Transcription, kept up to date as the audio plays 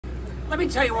Let me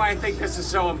tell you why I think this is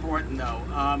so important, though.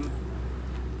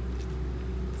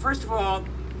 First of all,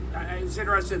 I was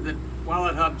interested that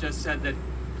Wallet Hub just said that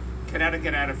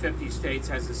Connecticut out of 50 states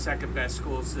has the second best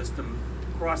school system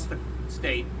across the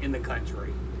state in the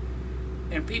country.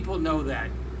 And people know that.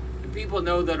 And people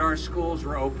know that our schools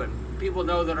were open. People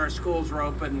know that our schools were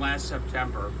open last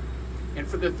September. And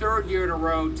for the third year in a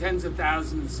row, tens of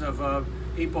thousands of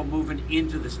people moving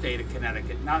into the state of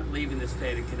Connecticut, not leaving the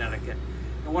state of Connecticut.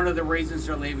 And one of the reasons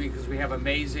they're leaving is because we have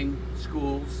amazing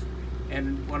schools.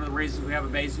 And one of the reasons we have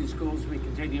amazing schools, we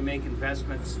continue to make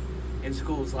investments in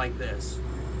schools like this.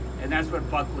 And that's what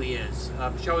Buckley is.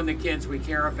 Showing the kids we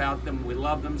care about them, we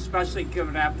love them, especially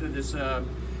given after this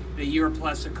the year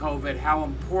plus of COVID, how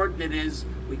important it is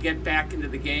we get back into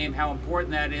the game, how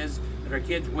important that is that our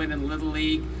kids win in Little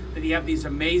League, that you have these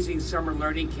amazing summer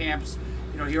learning camps,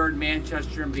 here in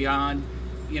Manchester and beyond,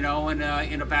 in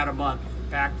about a month,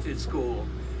 back to school.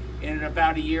 In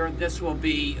about a year, this will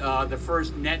be the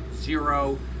first net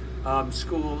zero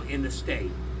school in the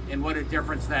state. And what a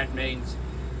difference that means.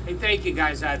 Hey, thank you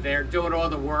guys out there doing all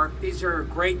the work. These are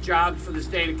great jobs for the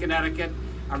state of Connecticut.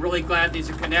 I'm really glad these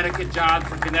are Connecticut jobs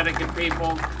for Connecticut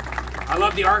people. I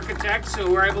love the architects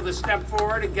who were able to step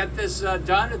forward and get this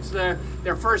done. It's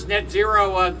their first net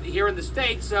zero here in the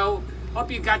state, so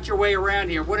hope you got your way around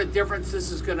here. What a difference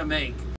this is going to make.